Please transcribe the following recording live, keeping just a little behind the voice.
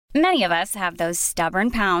Many of us have those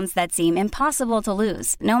stubborn pounds that seem impossible to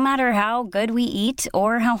lose, no matter how good we eat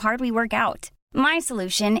or how hard we work out. My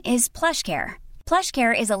solution is PlushCare.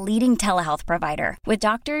 PlushCare is a leading telehealth provider with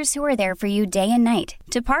doctors who are there for you day and night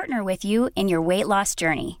to partner with you in your weight loss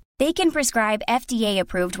journey. They can prescribe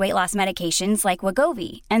FDA-approved weight loss medications like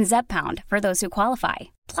Wegovy and Zepbound for those who qualify.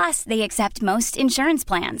 Plus, they accept most insurance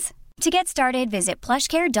plans. To get started, visit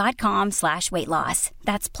plushcare.com/weightloss.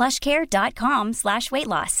 That's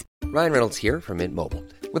plushcare.com/weightloss. Ryan Reynolds here from Mint Mobile.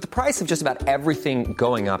 With the price of just about everything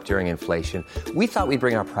going up during inflation, we thought we'd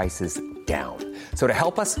bring our prices down. So to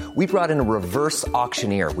help us, we brought in a reverse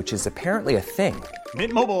auctioneer, which is apparently a thing.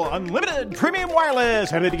 Mint Mobile Unlimited Premium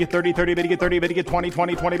Wireless. How to get 30, 30, bit to get 30, bit to get 20,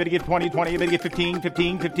 20, 20, bit to get 20, 20, bit to get 15,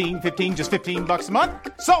 15, 15, 15, just $15 a month?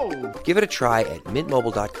 Sold! Give it a try at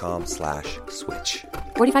mintmobile.com/switch.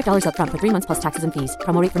 $45 up front for 3 months plus taxes and fees.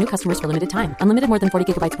 Promo rate for new customers for limited time. Unlimited more than 40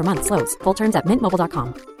 gigabytes per month. Slows full terms at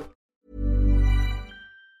mintmobile.com.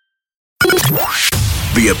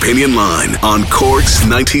 The Opinion Line on Cork's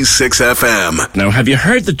 96 FM. Now, have you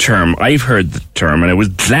heard the term? I've heard the term, and I was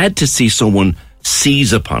glad to see someone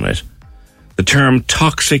seize upon it. The term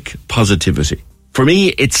toxic positivity. For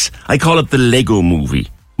me, I call it the Lego movie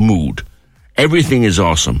mood. Everything is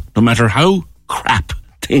awesome. No matter how crap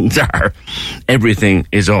things are, everything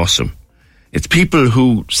is awesome. It's people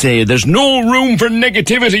who say, there's no room for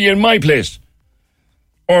negativity in my place,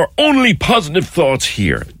 or only positive thoughts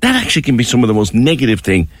here. That actually can be some of the most negative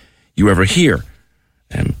thing you ever hear.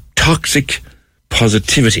 Toxic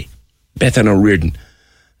positivity. Beth Ann O'Riordan,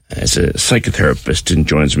 as a psychotherapist,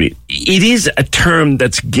 joins me. It is a term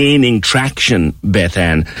that's gaining traction, Beth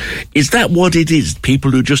Ann. Is that what it is?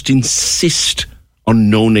 People who just insist on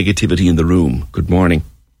no negativity in the room. Good morning.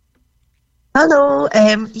 Hello.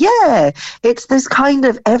 Yeah, it's this kind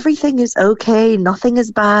of everything is okay, nothing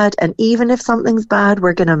is bad, and even if something's bad,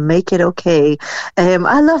 we're going to make it okay.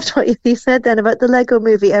 I loved what you said then about the Lego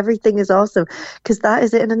movie, everything is awesome, because that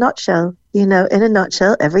is it in a nutshell. You know, in a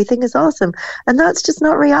nutshell, everything is awesome. And that's just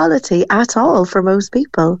not reality at all for most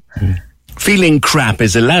people. Feeling crap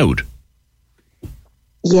is allowed.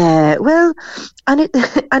 Yeah, well, and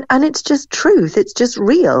it's just truth. It's just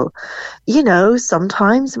real. You know,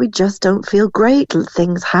 sometimes we just don't feel great.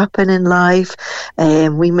 Things happen in life,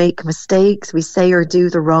 and we make mistakes. We say or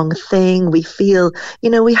do the wrong thing. We feel,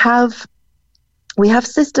 you know, we have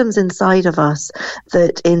systems inside of us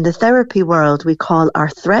that in the therapy world we call our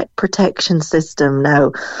threat protection system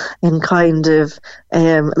now, in kind of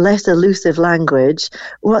less elusive language.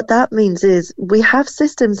 What that means is we have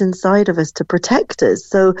systems inside of us to protect us.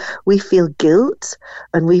 So we feel guilt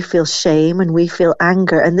and we feel shame and we feel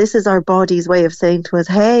anger. And this is our body's way of saying to us,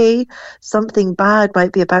 hey, something bad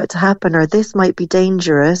might be about to happen, or this might be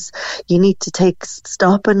dangerous. You need to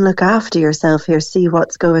stop and look after yourself here, see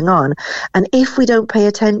what's going on. And if we don't pay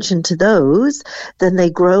attention to those, then they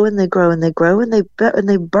grow and they grow and they grow and they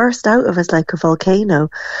burst out of us like a volcano.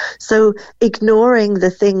 So ignoring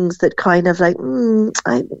the things that kind of like,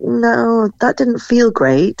 no, that didn't feel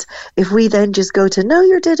great. If we then just go to, no,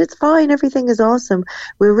 you did, it's fine, everything is awesome,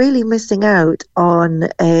 we're really missing out on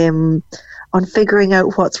figuring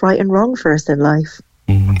out what's right and wrong for us in life.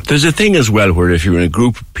 There's a thing as well where if you're in a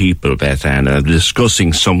group of people, Beth Ann,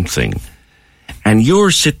 discussing something, and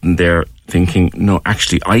you're sitting there thinking, no,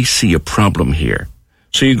 actually, I see a problem here.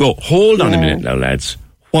 So you go, hold on a minute now, lads.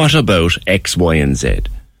 What about X, Y, and Z?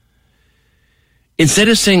 Instead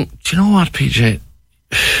of saying, do you know what, PJ?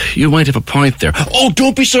 You might have a point there. Oh,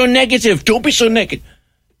 don't be so negative. Don't be so negative.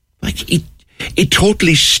 Like, it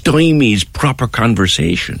totally stymies proper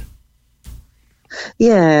conversation.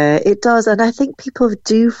 Yeah, it does. And I think people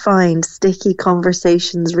do find sticky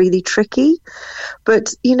conversations really tricky.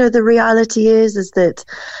 But, you know, the reality is that,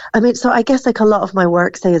 I mean, so I guess like a lot of my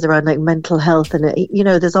work, say, is around like mental health. And, you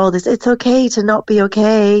know, there's all this, it's okay to not be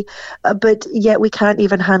okay. But yet we can't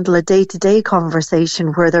even handle a day-to-day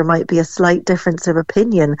conversation where there might be a slight difference of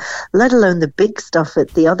opinion, let alone the big stuff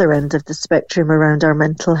at the other end of the spectrum around our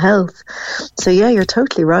mental health. So, yeah, you're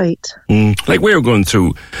totally right. Like we're going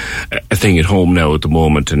through a thing at home now at the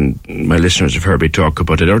moment, and my listeners have heard me talk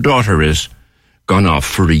about it. Our daughter is gone off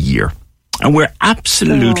for a year, and we're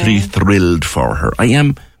absolutely thrilled for her. I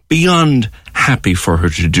am beyond happy for her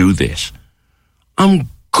to do this. I'm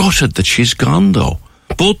gutted that she's gone, though.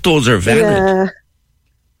 Both those are valid.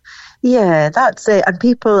 Yeah, that's it. And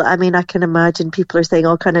people, I mean, I can imagine people are saying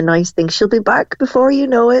all kind of nice things. She'll be back before you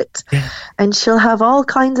know it. Yeah. And she'll have all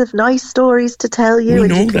kinds of nice stories to tell you.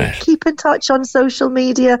 And you can keep in touch on social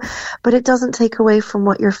media. But it doesn't take away from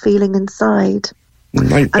what you're feeling inside.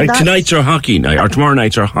 Like tonight's our hockey night, or tomorrow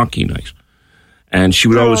night's our hockey night. And she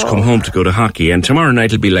would always come home to go to hockey. And tomorrow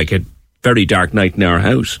night will be like a very dark night in our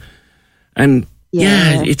house. And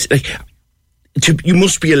it's like, you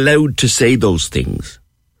must be allowed to say those things.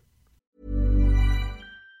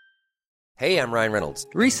 Hey, I'm Ryan Reynolds.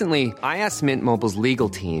 Recently, I asked Mint Mobile's legal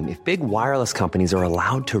team if big wireless companies are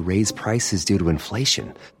allowed to raise prices due to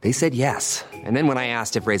inflation. They said yes. And then when I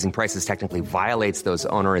asked if raising prices technically violates those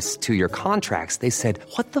onerous 2-year contracts, they said,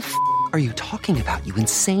 "What the f*** are you talking about, you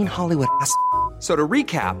insane Hollywood ass?" So to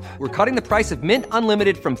recap, we're cutting the price of Mint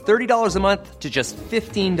Unlimited from $30 a month to just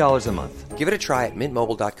 $15 a month. Give it a try at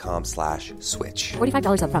mintmobile.com/switch.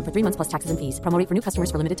 $45 up front for 3 months plus taxes and fees. Promo rate for new customers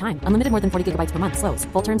for limited time. Unlimited more than 40 gigabytes per month. Slows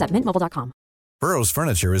full terms at mintmobile.com. Burrow's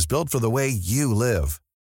furniture is built for the way you live.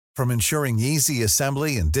 From ensuring easy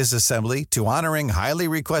assembly and disassembly to honoring highly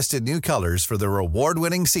requested new colors for their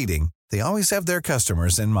award-winning seating, they always have their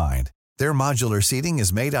customers in mind. Their modular seating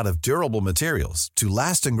is made out of durable materials to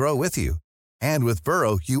last and grow with you. And with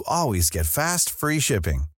Burrow, you always get fast, free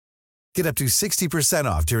shipping. Get up to 60%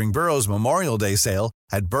 off during Burrow's Memorial Day sale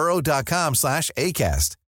at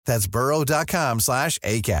burrow.com/ACAST. That's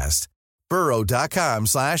burrow.com/ACAST.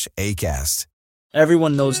 burrow.com/ACAST.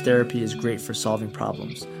 Everyone knows therapy is great for solving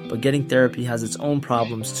problems, but getting therapy has its own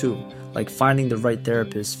problems too, like finding the right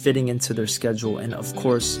therapist, fitting into their schedule, and of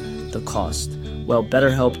course, the cost. Well,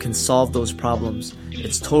 BetterHelp can solve those problems.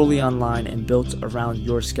 It's totally online and built around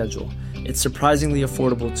your schedule. It's surprisingly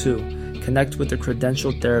affordable too. Connect with a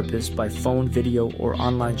credentialed therapist by phone, video, or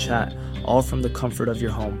online chat, all from the comfort of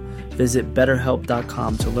your home. Visit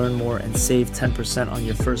BetterHelp.com to learn more and save 10% on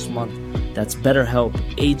your first month. That's BetterHelp,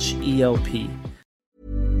 H-E-L-P.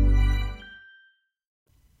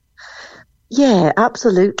 Yeah,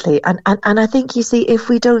 absolutely. And I think, you see, if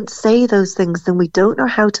we don't say those things, then we don't know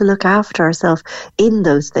how to look after ourselves in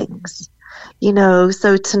those things. You know,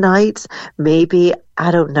 so tonight, maybe,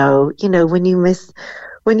 I don't know, you know, when you're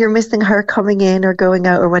missing her coming in or going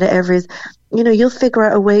out or whatever it is, you know, you'll figure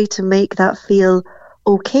out a way to make that feel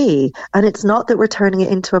okay. And it's not that we're turning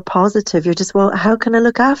it into a positive. You're just, well, how can I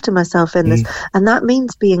look after myself in this? And that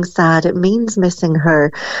means being sad. It means missing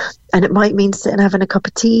her. And it might mean sitting having a cup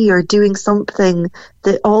of tea or doing something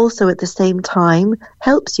that also at the same time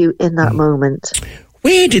helps you in that moment.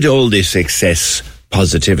 Where did all this excess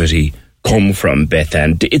positivity come from, Beth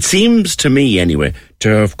Ann? It seems to me, anyway, to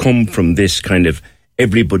have come from this kind of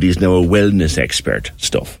everybody's now a wellness expert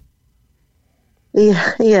stuff.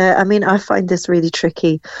 Yeah. I mean, I find this really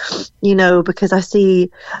tricky, you know, because I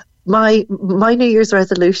see my New Year's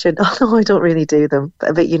resolution, although I don't really do them,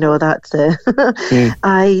 but you know, that's it.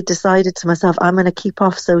 I decided to myself, I'm going to keep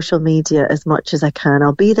off social media as much as I can.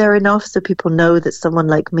 I'll be there enough so people know that someone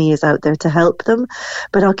like me is out there to help them,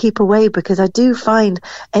 but I'll keep away because I do find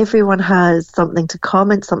everyone has something to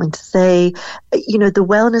comment, something to say. You know, the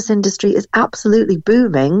wellness industry is absolutely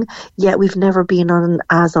booming, yet we've never been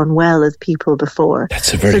as unwell as people before.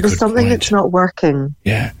 That's a very good point. So there's something that's not working.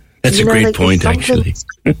 Yeah. That's a great point, actually.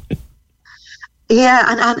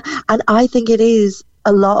 Yeah, and I think it is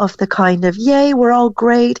a lot of the kind of, yay, we're all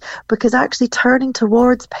great, because actually turning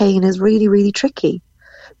towards pain is really, really tricky.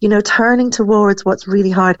 You know, turning towards what's really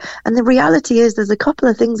hard. And the reality is there's a couple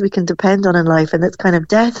of things we can depend on in life, and that's kind of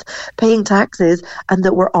death, paying taxes, and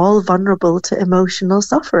that we're all vulnerable to emotional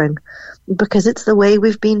suffering because it's the way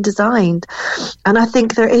we've been designed. And I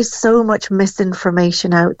think there is so much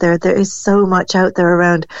misinformation out there. There is so much out there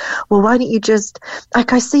around, well, why don't you just,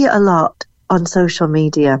 like I see it a lot on social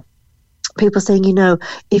media. People saying, you know,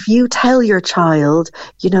 if you tell your child,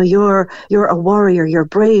 you know, you're a warrior, you're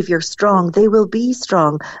brave, you're strong, they will be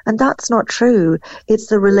strong. And that's not true. It's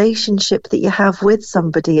the relationship that you have with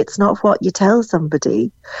somebody. It's not what you tell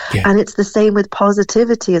somebody. Yeah. And it's the same with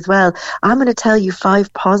positivity as well. I'm going to tell you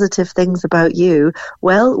 5 positive things about you.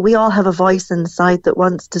 Well, we all have a voice inside that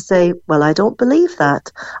wants to say, well, I don't believe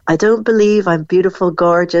that. I don't believe I'm beautiful,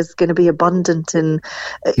 gorgeous, going to be abundant. And,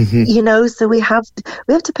 you know, so we have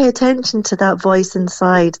to pay attention to that voice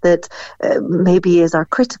inside that maybe is our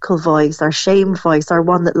critical voice, our shame voice, our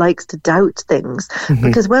one that likes to doubt things.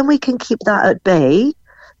 Because when we can keep that at bay,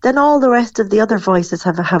 then all the rest of the other voices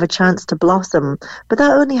have a chance to blossom. But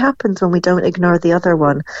that only happens when we don't ignore the other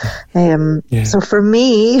one. So for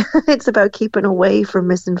me, it's about keeping away from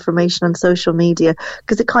misinformation on social media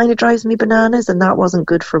because it kind of drives me bananas, and that wasn't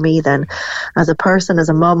good for me then. As a person, as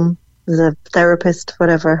a mum, as a therapist,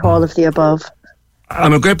 whatever, all of the above.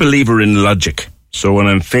 I'm a great believer in logic. So when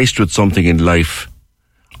I'm faced with something in life,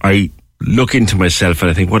 I look into myself and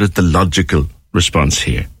I think, what is the logical response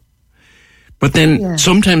here? But then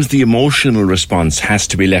sometimes the emotional response has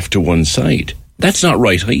to be left to one side. That's not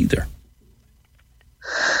right either.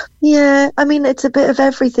 Yeah, I mean, it's a bit of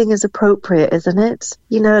everything is appropriate, isn't it?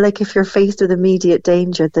 You know, like if you're faced with immediate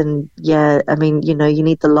danger, then yeah, I mean, you know, you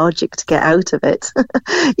need the logic to get out of it,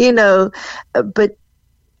 you know, but,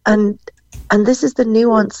 and this is the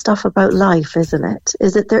nuanced stuff about life, isn't it?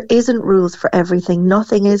 Is that there isn't rules for everything.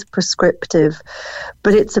 Nothing is prescriptive,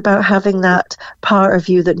 but it's about having that part of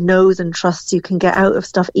you that knows and trusts you can get out of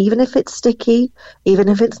stuff, even if it's sticky, even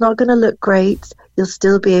if it's not going to look great. You'll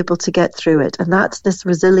still be able to get through it. And that's this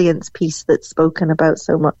resilience piece that's spoken about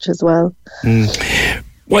so much as well.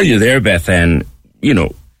 While you're there, Beth Ann, you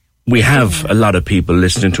know, we have a lot of people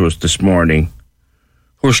listening to us this morning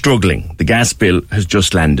who are struggling. The gas bill has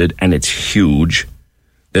just landed and it's huge.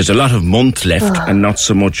 There's a lot of month left and not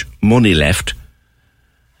so much money left.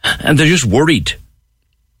 And they're just worried.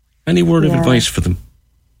 Any word of advice for them?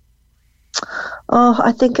 Oh,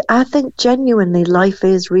 I think genuinely life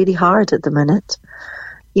is really hard at the minute.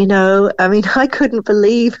 You know, I mean, I couldn't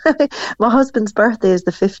believe my husband's birthday is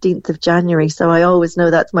the 15th of January, so I always know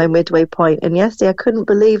that's my midway point. And yesterday I couldn't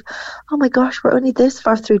believe, oh my gosh, we're only this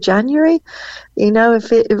far through January. You know,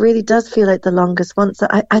 if it really does feel like the longest one. So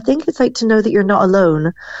I think it's like to know that you're not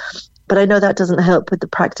alone, but I know that doesn't help with the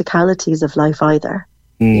practicalities of life either,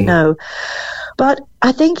 you know. But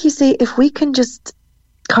I think, you see, if we can just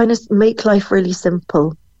kind of make life really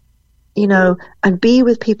simple, you know, and be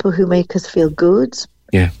with people who make us feel good.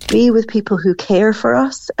 Yeah. Be with people who care for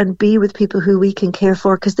us and be with people who we can care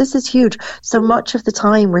for, because this is huge. So much of the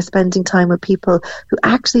time we're spending time with people who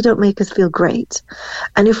actually don't make us feel great.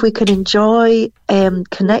 And if we can enjoy,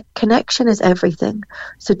 connection is everything.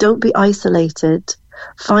 So don't be isolated.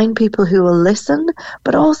 Find people who will listen,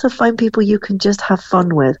 but also find people you can just have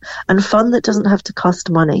fun with, and fun that doesn't have to cost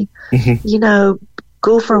money. You know,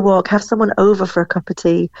 go for a walk, have someone over for a cup of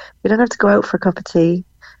tea. You don't have to go out for a cup of tea.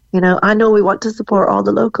 You know, I know we want to support all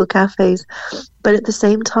the local cafes, but at the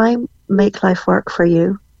same time, make life work for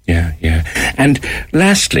you. Yeah, yeah. And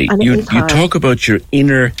lastly, you talk about your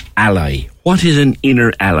inner ally. What is an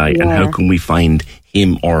inner ally and how can we find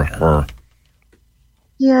him or her?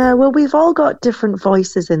 Yeah, well, we've all got different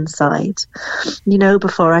voices inside. You know,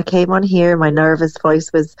 before I came on here, my nervous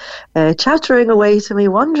voice was chattering away to me,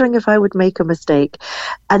 wondering if I would make a mistake.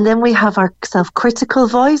 And then we have our self-critical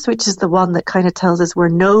voice, which is the one that kind of tells us we're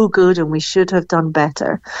no good and we should have done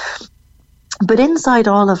better. But inside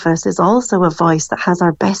all of us is also a voice that has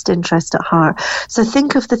our best interest at heart. So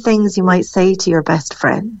think of the things you might say to your best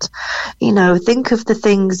friend. You know, think of the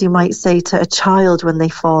things you might say to a child when they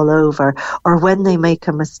fall over or when they make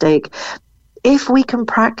a mistake. If we can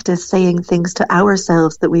practice saying things to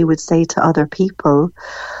ourselves that we would say to other people,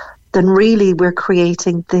 then really we're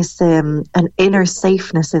creating this an inner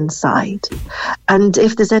safeness inside. And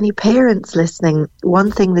if there's any parents listening, one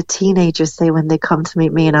thing the teenagers say when they come to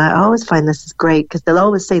meet me, and I always find this is great because they'll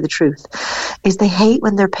always say the truth, is they hate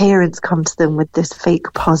when their parents come to them with this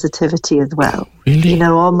fake positivity as well. Really? You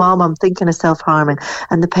know, oh, Mom, I'm thinking of self-harming.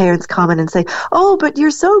 And the parents come in and say, oh, but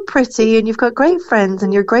you're so pretty and you've got great friends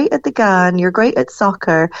and you're great at the GAN, you're great at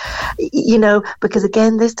soccer. You know, because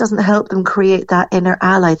again, this doesn't help them create that inner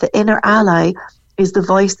ally. The inner ally is the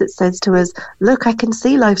voice that says to us, look, I can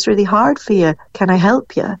see life's really hard for you. Can I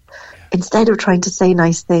help you? Instead of trying to say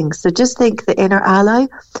nice things. So just think the inner ally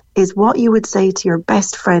is what you would say to your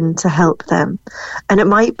best friend to help them. And it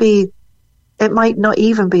might not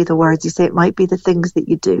even be the words you say. It might be the things that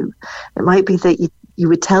you do. It might be that you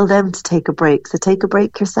would tell them to take a break. So take a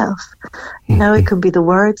break yourself. You know, it can be the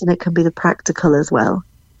words and it can be the practical as well.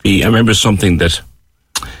 I remember something that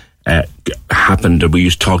happened, and we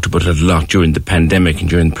talked about it a lot during the pandemic and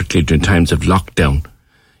particularly during times of lockdown.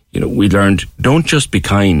 You know, we learned, don't just be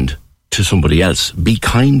kind to somebody else, be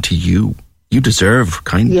kind to you. You deserve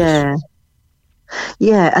kindness.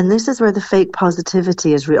 Yeah, and this is where the fake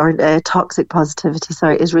positivity or toxic positivity,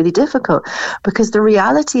 is really difficult, because the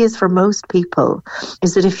reality is for most people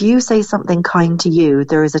is that if you say something kind to you,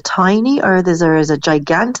 there is a tiny or there is a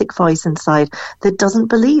gigantic voice inside that doesn't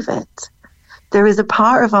believe it. There is a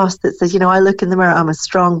part of us that says, you know, I look in the mirror, I'm a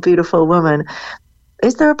strong, beautiful woman.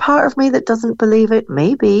 Is there a part of me that doesn't believe it?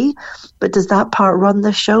 Maybe, but does that part run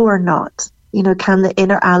the show or not? You know, can the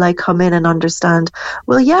inner ally come in and understand,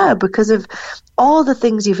 well, yeah, because of all the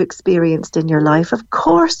things you've experienced in your life, of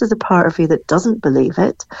course there's a part of you that doesn't believe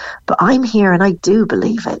it, but I'm here and I do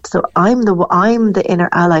believe it. So I'm the inner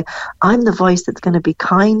ally. I'm the voice that's going to be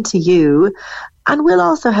kind to you, and we'll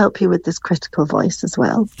also help you with this critical voice as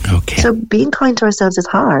well. Okay. So being kind to ourselves is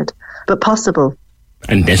hard, but possible.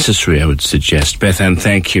 And necessary, I would suggest. Beth Ann,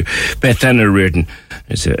 thank you. Beth Ann O'Riordan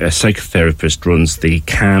is a psychotherapist, runs the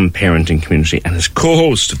Calm Parenting Community and is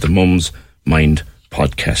co-host of the Mum's Mind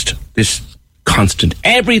podcast. This constant.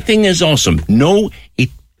 Everything is awesome. No, it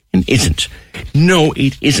isn't. No,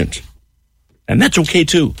 it isn't. And that's okay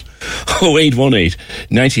too. 0818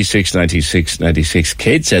 96 96 96.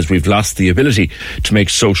 Kate says we've lost the ability to make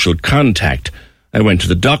social contact. I went to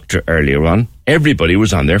the doctor earlier on. Everybody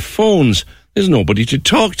was on their phones. There's nobody to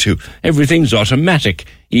talk to. Everything's automatic,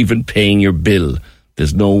 even paying your bill.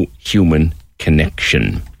 There's no human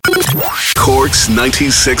connection. Cork's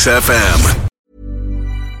 96 FM.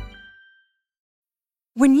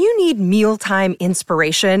 When you need mealtime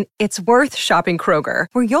inspiration, it's worth shopping Kroger,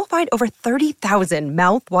 where you'll find over 30,000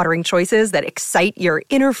 mouth-watering choices that excite your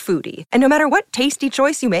inner foodie. And no matter what tasty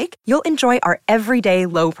choice you make, you'll enjoy our everyday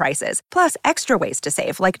low prices, plus extra ways to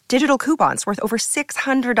save, like digital coupons worth over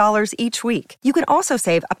 $600 each week. You can also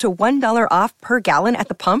save up to $1 off per gallon at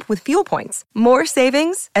the pump with fuel points. More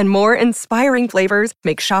savings and more inspiring flavors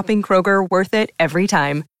make shopping Kroger worth it every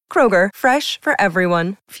time. Kroger, fresh for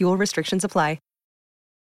everyone. Fuel restrictions apply.